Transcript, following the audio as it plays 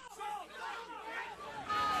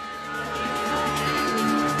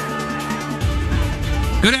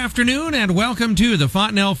Good afternoon and welcome to the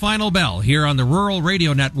Fontanelle Final Bell here on the Rural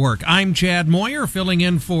Radio Network. I'm Chad Moyer, filling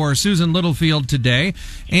in for Susan Littlefield today.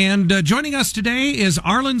 And joining us today is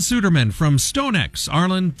Arlan Suderman from StoneX.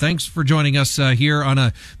 Arlan, thanks for joining us here on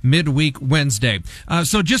a midweek Wednesday.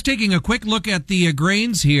 So just taking a quick look at the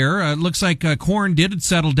grains here, looks like corn did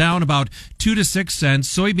settle down about 2 to 6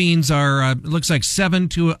 cents. Soybeans are, looks like 7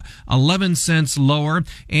 to 11 cents lower.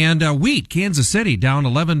 And wheat, Kansas City, down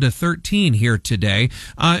 11 to 13 here today.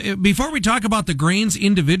 Before we talk about the grains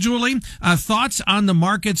individually, thoughts on the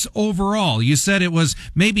markets overall. You said it was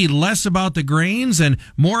maybe less about the grains and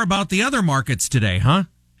more about the other markets today, huh?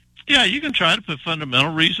 Yeah, you can try to put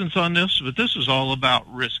fundamental reasons on this, but this is all about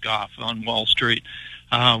risk off on Wall Street.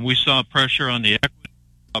 We saw pressure on the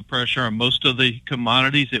equity, pressure on most of the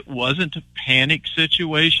commodities. It wasn't a panic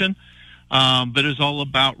situation, but it was all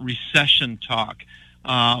about recession talk.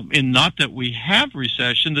 And not that we have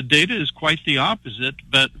recession, the data is quite the opposite,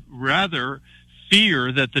 but rather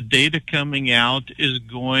fear that the data coming out is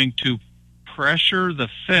going to pressure the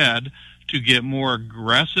Fed to get more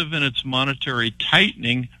aggressive in its monetary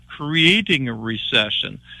tightening, creating a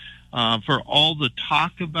recession. For all the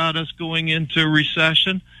talk about us going into a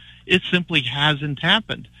recession, it simply hasn't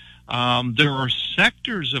happened. There are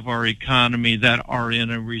sectors of our economy that are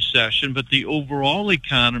in a recession, but the overall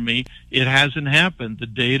economy, it hasn't happened. The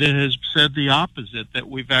data has said the opposite, that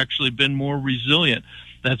we've actually been more resilient.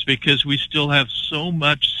 That's because we still have so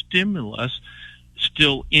much stimulus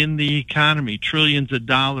still in the economy, trillions of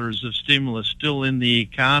dollars of stimulus still in the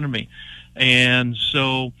economy. And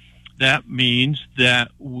so that means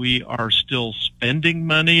that we are still spending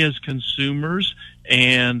money as consumers,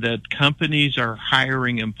 and that companies are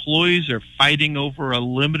hiring employees, are fighting over a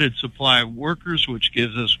limited supply of workers, which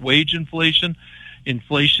gives us wage inflation.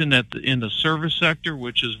 Inflation in the service sector,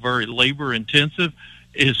 which is very labor intensive,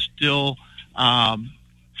 is still high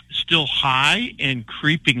and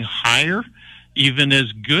creeping higher, even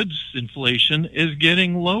as goods inflation is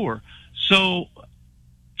getting lower. So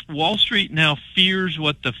Wall Street now fears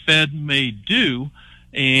what the Fed may do.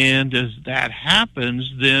 And as that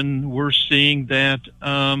happens, then we're seeing that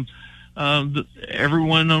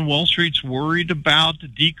everyone on Wall Street's worried about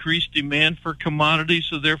decreased demand for commodities,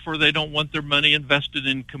 so therefore they don't want their money invested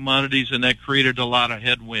in commodities, and that created a lot of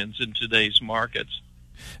headwinds in today's markets.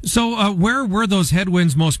 So where were those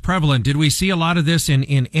headwinds most prevalent? Did we see a lot of this in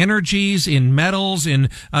energies, in metals, in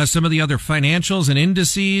some of the other financials and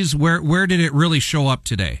indices? Where did it really show up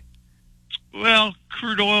today? Well,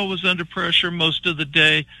 crude oil was under pressure most of the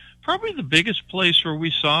day. Probably the biggest place where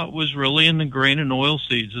we saw it was really in the grain and oil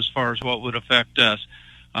seeds as far as what would affect us.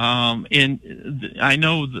 And I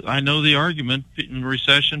know the argument, in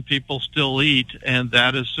recession people still eat, and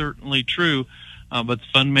that is certainly true. But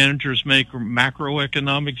fund managers make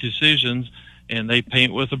macroeconomic decisions, and they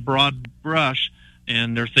paint with a broad brush.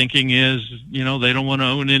 And their thinking is, they don't want to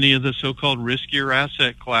own any of the so-called riskier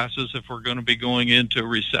asset classes if we're going to be going into a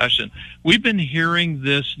recession. We've been hearing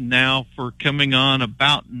this now for coming on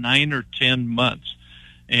about 9 or 10 months.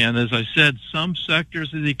 And as I said, some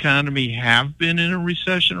sectors of the economy have been in a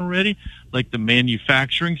recession already, like the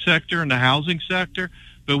manufacturing sector and the housing sector.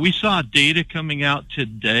 But we saw data coming out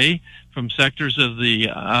today from sectors of the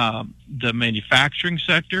manufacturing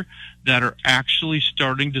sector that are actually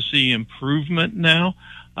starting to see improvement now.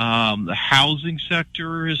 The housing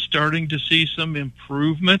sector is starting to see some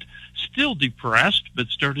improvement, still depressed, but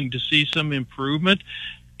starting to see some improvement.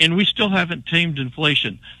 And we still haven't tamed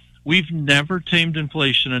inflation. We've never tamed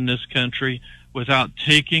inflation in this country without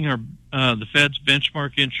taking the Fed's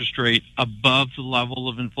benchmark interest rate above the level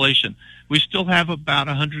of inflation. We still have about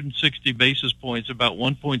 160 basis points, about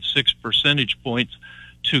 1.6 percentage points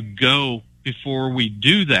to go before we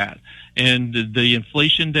do that. And the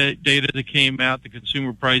inflation data that came out, the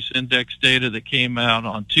consumer price index data that came out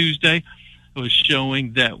on Tuesday, was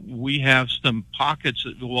showing that we have some pockets.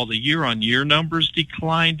 While the year-on-year numbers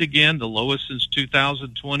declined again, the lowest since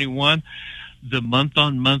 2021, the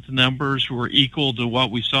month-on-month numbers were equal to what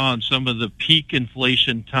we saw in some of the peak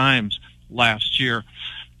inflation times last year.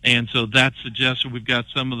 And so that suggests that we've got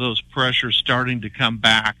some of those pressures starting to come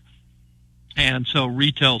back. And so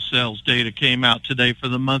retail sales data came out today for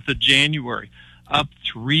the month of January, up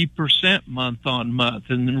 3% month on month,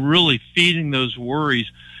 and really feeding those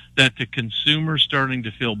worries that the consumer's starting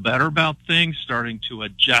to feel better about things, starting to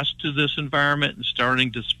adjust to this environment, and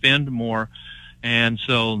starting to spend more. And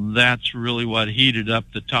so that's really what heated up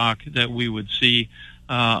the talk that we would see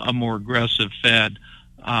a more aggressive Fed.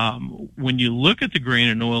 when you look at the grain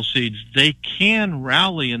and oilseeds, they can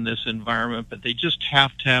rally in this environment, but they just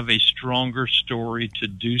have to have a stronger story to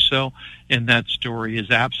do so, and that story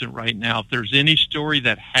is absent right now. If there's any story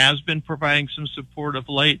that has been providing some support of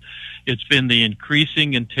late, it's been the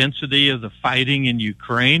increasing intensity of the fighting in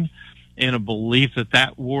Ukraine and a belief that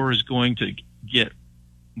that war is going to get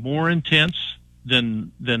more intense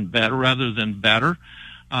than better, rather than better,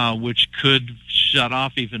 which could shut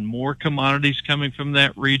off even more commodities coming from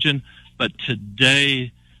that region. But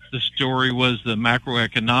today, the story was the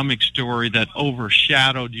macroeconomic story that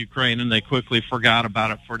overshadowed Ukraine, and they quickly forgot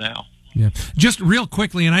about it for now. Yeah. Just real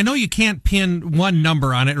quickly, and I know you can't pin one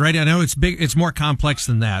number on it, right? I know it's big, it's more complex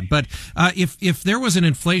than that. But if there was an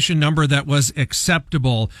inflation number that was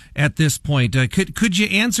acceptable at this point, could you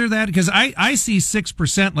answer that? Because I see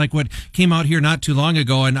 6% like what came out here not too long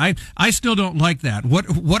ago, and I still don't like that.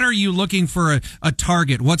 What are you looking for a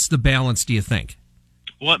target? What's the balance, do you think?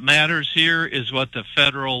 What matters here is what the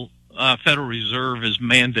Federal Reserve is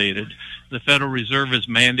mandated. The Federal Reserve is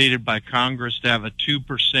mandated by Congress to have a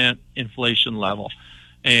 2% inflation level.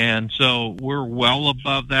 And so we're well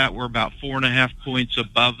above that. We're about 4.5 points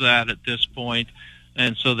above that at this point.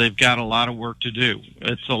 And so they've got a lot of work to do.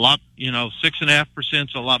 It's a lot, 6.5%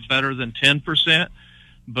 is a lot better than 10%,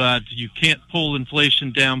 but you can't pull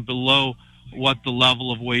inflation down below what the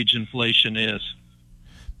level of wage inflation is.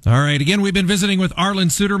 All right. Again, we've been visiting with Arlan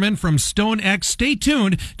Suderman from StoneX. Stay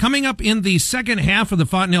tuned. Coming up in the second half of the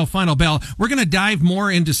Fontanelle Final Bell, we're going to dive more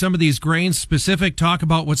into some of these grains specific, talk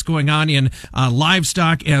about what's going on in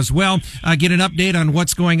livestock as well, get an update on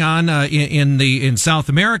what's going on in South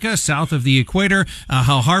America, south of the equator,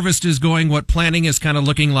 how harvest is going, what planting is kind of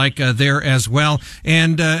looking like there as well.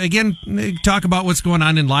 And again, talk about what's going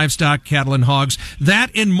on in livestock, cattle, and hogs. That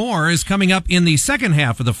and more is coming up in the second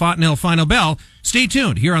half of the Fontanelle Final Bell. Stay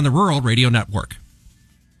tuned here on the Rural Radio Network.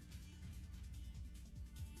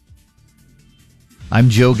 I'm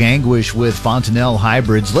Joe Gangwish with Fontanelle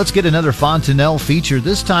Hybrids. Let's get another Fontanelle feature,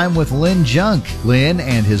 this time with Lynn Junk. Lynn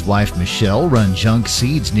and his wife Michelle run Junk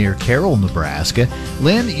Seeds near Carroll, Nebraska.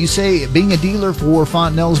 Lynn, you say being a dealer for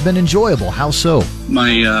Fontanelle has been enjoyable. How so?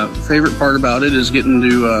 My favorite part about it is getting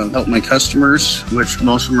to help my customers, which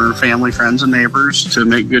most of them are family, friends, and neighbors, to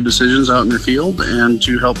make good decisions out in their field and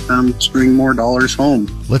to help them bring more dollars home.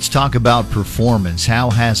 Let's talk about performance.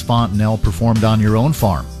 How has Fontanelle performed on your own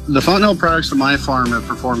farm? The Fontanelle products on my farm have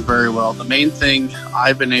performed very well. The main thing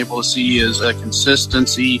I've been able to see is a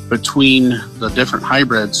consistency between the different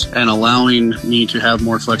hybrids and allowing me to have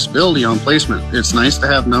more flexibility on placement. It's nice to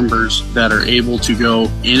have numbers that are able to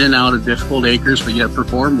go in and out of difficult acres but yet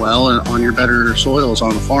perform well on your better soils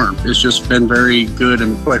on the farm. It's just been very good,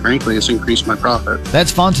 and quite frankly, it's increased my profit.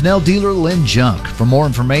 That's Fontanelle dealer Lynn Junk. For more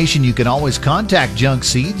information, you can always contact Junk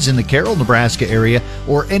Seeds in the Carroll, Nebraska area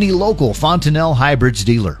or any local Fontanelle Hybrids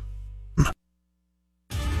dealer.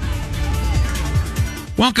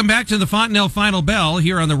 Welcome back to the Fontanelle Final Bell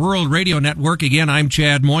here on the Rural Radio Network. Again, I'm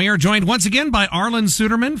Chad Moyer, joined once again by Arlan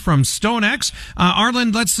Suderman from StoneX.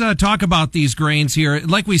 Arlan, let's talk about these grains here.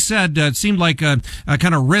 Like we said, it seemed like a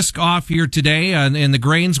kind of risk off here today, and the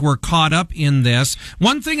grains were caught up in this.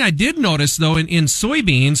 One thing I did notice, though, in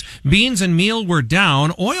soybeans, beans and meal were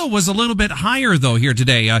down. Oil was a little bit higher, though, here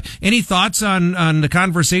today. Any thoughts on the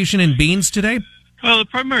conversation in beans today? Well, the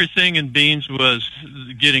primary thing in beans was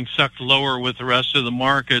getting sucked lower with the rest of the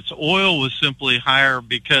markets. Oil was simply higher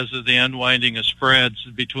because of the unwinding of spreads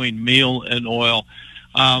between meal and oil.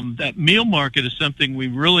 That meal market is something we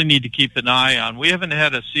really need to keep an eye on. We haven't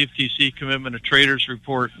had a CFTC commitment of traders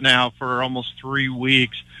report now for almost 3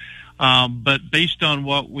 weeks. But based on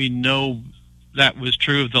what we know that was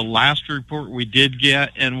true of the last report we did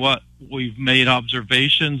get and what we've made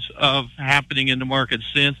observations of happening in the market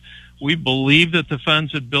since, we believe that the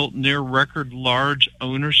funds had built near record large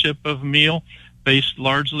ownership of meal based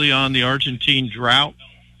largely on the Argentine drought.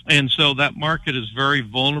 And so that market is very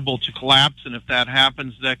vulnerable to collapse. And if that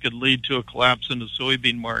happens, that could lead to a collapse in the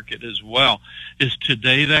soybean market as well. Is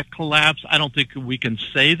today that collapse? I don't think we can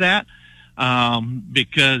say that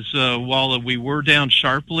because while we were down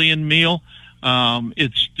sharply in meal,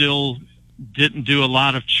 it still didn't do a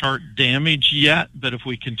lot of chart damage yet, but if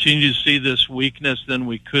we continue to see this weakness, then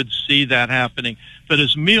we could see that happening. But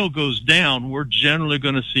as meal goes down, we're generally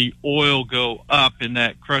going to see oil go up in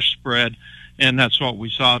that crush spread, and that's what we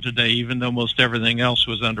saw today, even though most everything else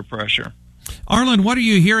was under pressure. Arlan, what are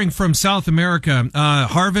you hearing from South America?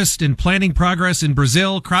 Harvest and planting progress in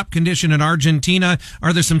Brazil, crop condition in Argentina.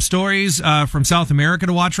 Are there some stories from South America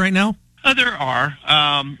to watch right now? There are.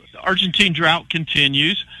 Argentine drought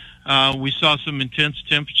continues. We saw some intense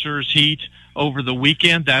temperatures, heat over the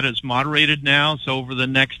weekend. That is moderated now. So over the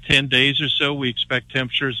next 10 days or so, we expect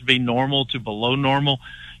temperatures to be normal to below normal.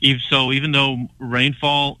 Even though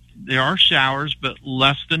rainfall, there are showers, but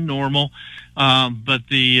less than normal. But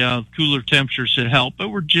the cooler temperatures should help. But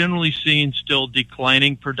we're generally seeing still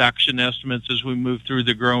declining production estimates as we move through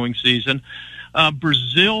the growing season.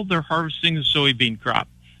 Brazil, they're harvesting the soybean crop.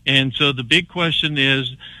 And so the big question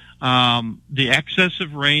is the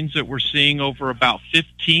excessive rains that we're seeing over about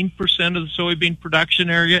 15% of the soybean production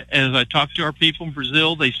area. As I talk to our people in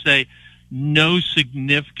Brazil, they say no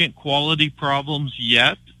significant quality problems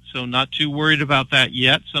yet. So not too worried about that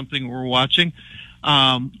yet, something we're watching.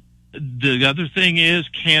 The other thing is,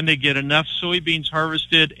 can they get enough soybeans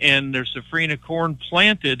harvested and their safrinha corn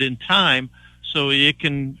planted in time so it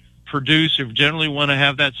can produce, or generally want to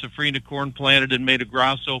have that safrinha corn planted in Mato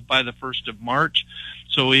Grosso by the 1st of March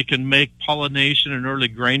so it can make pollination and early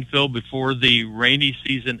grain fill before the rainy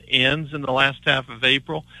season ends in the last half of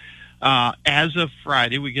April. As of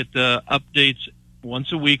Friday, we get the updates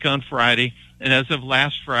once a week on Friday, and as of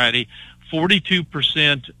last Friday,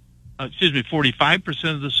 45% of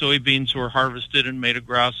the soybeans were harvested in Mato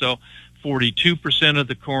Grosso, 42% of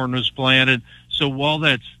the corn was planted. So while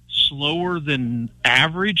that's slower than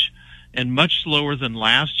average and much slower than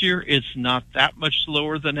last year, it's not that much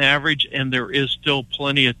slower than average, and there is still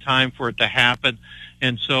plenty of time for it to happen.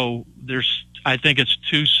 And so I think it's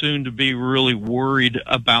too soon to be really worried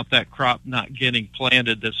about that crop not getting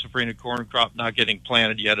planted, the safrinha corn crop not getting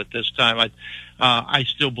planted yet at this time. I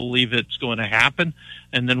still believe it's going to happen,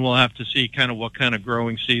 and then we'll have to see kind of what kind of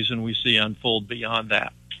growing season we see unfold beyond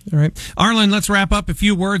that. All right. Arlan, let's wrap up a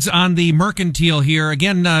few words on the mercantile here.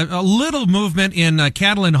 Again, a little movement in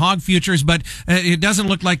cattle and hog futures, but it doesn't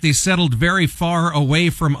look like they settled very far away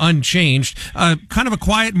from unchanged. Kind of a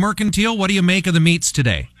quiet mercantile. What do you make of the meats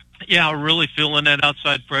today? Yeah, we're really feeling that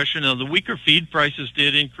outside pressure. Now, the weaker feed prices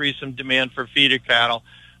did increase some demand for feeder cattle.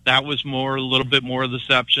 That was a little bit more of the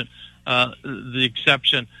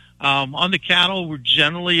exception. On the cattle, we're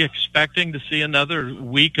generally expecting to see another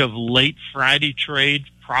week of late Friday trade,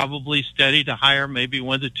 probably steady to higher, maybe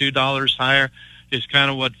 $1 to $2 higher is kind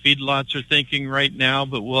of what feedlots are thinking right now,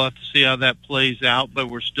 but we'll have to see how that plays out. But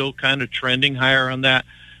we're still kind of trending higher on that.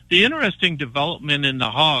 The interesting development in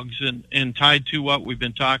the hogs and tied to what we've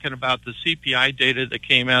been talking about, the CPI data that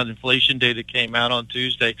came out, inflation data came out on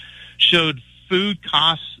Tuesday, showed food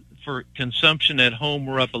costs for consumption at home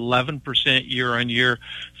were up 11% year on year.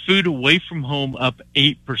 Food away from home up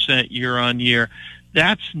 8% year on year.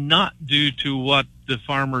 That's not due to what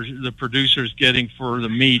the producers getting for the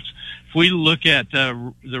meats. If we look at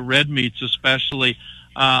the red meats especially,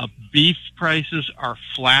 beef prices are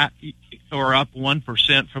flat or up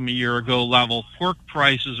 1% from a year ago level. Pork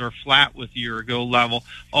prices are flat with year ago level,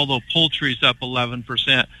 although poultry's up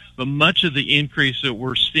 11%. But much of the increase that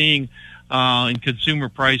we're seeing in consumer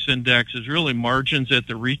price index is really margins at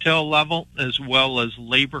the retail level, as well as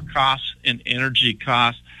labor costs and energy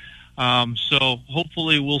costs. So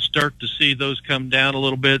hopefully we'll start to see those come down a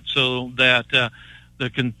little bit, so that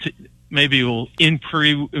maybe will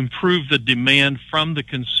improve the demand from the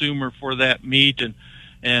consumer for that meat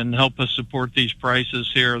and help us support these prices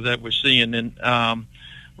here that we're seeing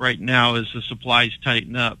right now as the supplies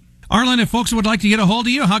tighten up. Arlan, if folks would like to get a hold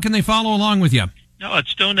of you, how can they follow along with you? No,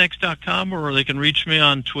 it's StoneX.com, or they can reach me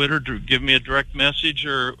on Twitter to give me a direct message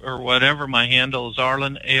or whatever. My handle is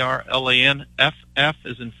Arlan, ARLAN, FF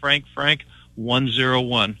as in Frank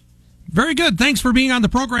 101. Very good. Thanks for being on the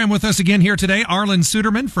program with us again here today. Arlan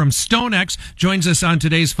Suderman from StoneX joins us on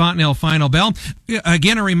today's Fontanelle Final Bell.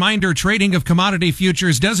 Again, a reminder, trading of commodity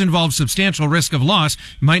futures does involve substantial risk of loss,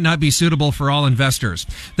 might not be suitable for all investors.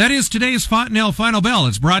 That is today's Fontanelle Final Bell.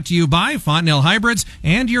 It's brought to you by Fontanelle Hybrids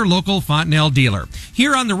and your local Fontanelle dealer.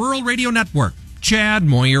 Here on the Rural Radio Network, Chad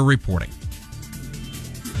Moyer reporting.